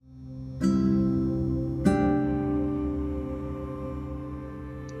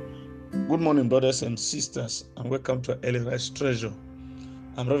Good morning, brothers and sisters, and welcome to Early Rise Treasure.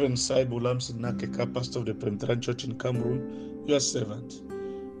 I'm Reverend Saibu Lamsi Nakeka, pastor of the Presbyterian Church in Cameroon, your servant.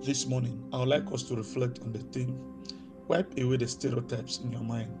 This morning, I would like us to reflect on the theme, wipe away the stereotypes in your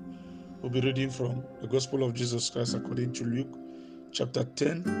mind. We'll be reading from the Gospel of Jesus Christ according to Luke, chapter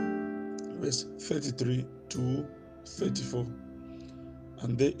 10, verse 33 to 34.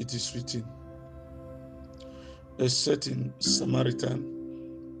 And there it is written, a certain Samaritan,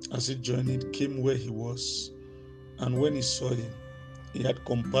 as he journeyed, came where he was, and when he saw him, he had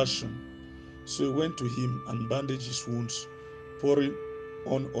compassion. So he went to him and bandaged his wounds, pouring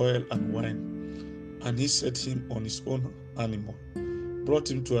on oil and wine. And he set him on his own animal, brought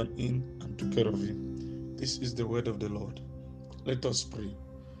him to an inn, and took care of him. This is the word of the Lord. Let us pray.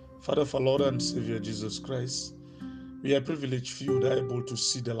 Father, for Lord and Savior Jesus Christ, we are privileged few that are able to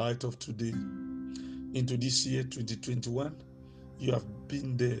see the light of today. Into this year 2021, you have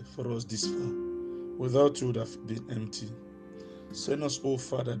been there for us this far. Without you, would have been empty. Send us, oh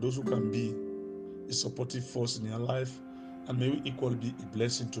Father, those who can be a supportive force in your life, and may we equally be a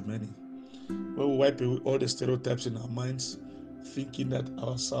blessing to many. When we wipe away all the stereotypes in our minds, thinking that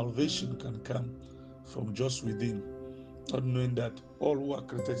our salvation can come from just within, not knowing that all who are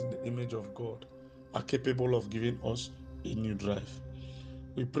created in the image of God are capable of giving us a new drive.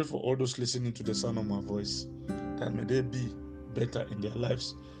 We pray for all those listening to the sound of my voice, that may they be better in their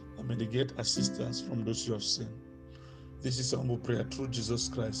lives, and may they get assistance from those you have sent. This is humble prayer through Jesus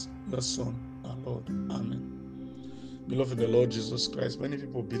Christ, your Son, our Lord. Amen. Beloved in the Lord Jesus Christ, many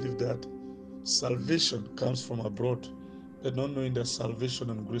people believe that salvation comes from abroad, but not knowing that salvation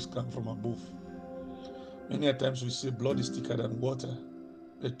and grace come from above. Many a times we say blood is thicker than water,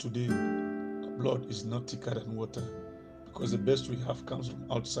 but today blood is not thicker than water, because the best we have comes from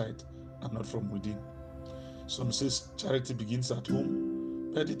outside and not from within. Some say charity begins at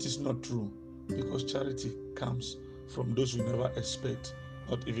home, but it is not true, because charity comes from those we never expect,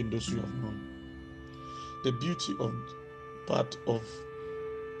 not even those we have known. The beauty of part of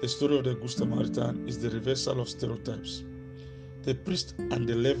the story of the Good Samaritan is the reversal of stereotypes. The priest and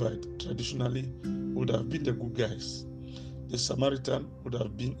the Levite traditionally would have been the good guys. The Samaritan would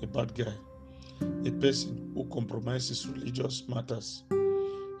have been a bad guy, a person who compromises religious matters.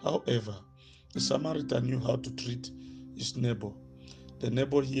 However, the Samaritan knew how to treat his neighbor. The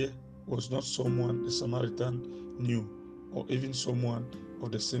neighbor here was not someone the Samaritan knew, or even someone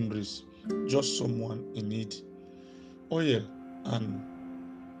of the same race, just someone in need. Oil and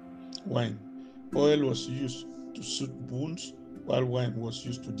wine. Oil was used to soothe wounds, while wine was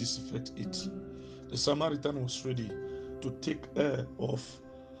used to disinfect it. The Samaritan was ready to take care of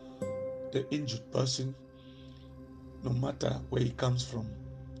the injured person, no matter where he comes from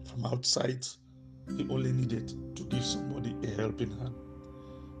outside. He only needed to give somebody a helping hand.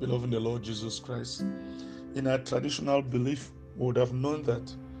 Beloved in the Lord Jesus Christ, in our traditional belief, we would have known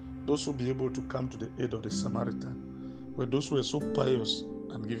that those who would be able to come to the aid of the Samaritan were those who were so pious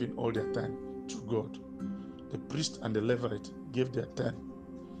and giving all their time to God. The priest and the Levite gave their time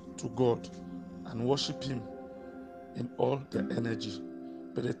to God and worshiped Him in all their energy.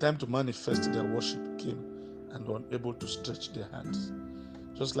 But the time to manifest their worship came, and were unable to stretch their hands.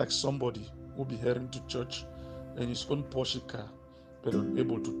 Just like somebody who will be heading to church in his own Porsche car, but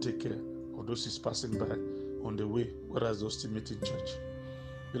unable to take care of those he's passing by on the way, whereas those still meet in church.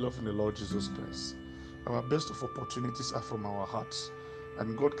 Beloved in the Lord Jesus Christ, our best of opportunities are from our hearts,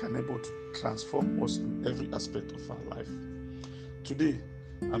 and God can able to transform us in every aspect of our life. Today,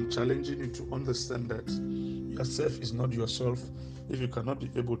 I'm challenging you to understand that yourself is not yourself if you cannot be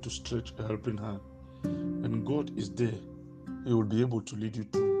able to stretch a helping hand. When God is there, He will be able to lead you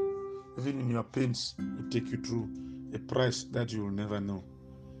through. Even in your pains, He will take you through a price that you will never know.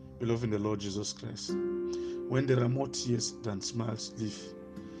 Beloved in the Lord Jesus Christ, when there are more tears than smiles, leave.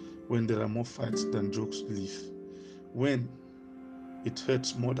 When there are more fights than jokes, leave. When it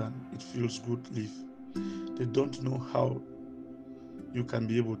hurts more than it feels good, leave. They don't know how you can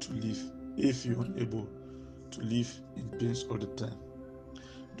be able to live if you're unable to live in pains all the time.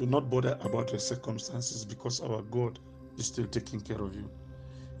 Do not bother about your circumstances, because our God is still taking care of you.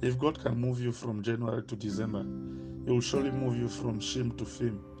 If God can move you from January to December, He will surely move you from shame to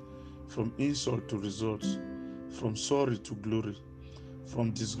fame, from insult to results, from sorry to glory,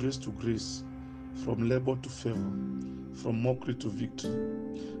 from disgrace to grace, from labor to favor, from mockery to victory.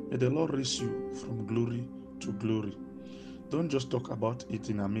 May the Lord raise you from glory to glory. Don't just talk about it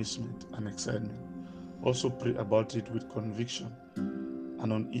in amazement and excitement. Also pray about it with conviction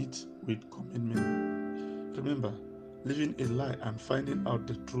and on it with commitment. Remember, living a lie and finding out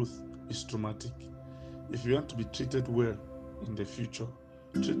the truth is traumatic. If you want to be treated well in the future,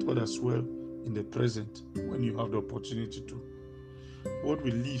 Treat others well in the present when you have the opportunity to. What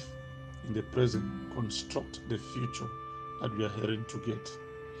we live in the present construct the future that we are heading to get.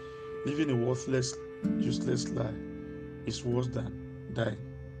 Living a worthless, useless lie is worse than dying.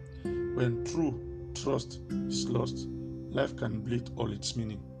 When true trust is lost, life can bleed all its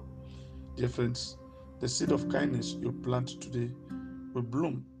meaning. Dear friends, the seed of kindness you plant today will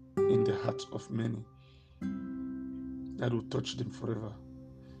bloom in the hearts of many that will touch them forever.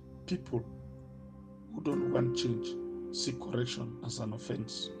 People who don't want change see correction as an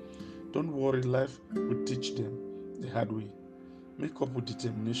offense. Don't worry, life will teach them the hard way. Make up with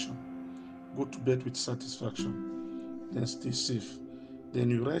determination. Go to bed with satisfaction. Then stay safe. Then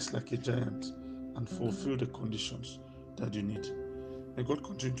you rise like a giant and fulfill the conditions that you need. May God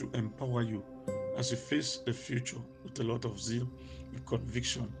continue to empower you as you face the future with a lot of zeal, with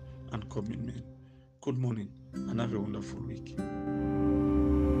conviction and commitment. Good morning and have a wonderful week.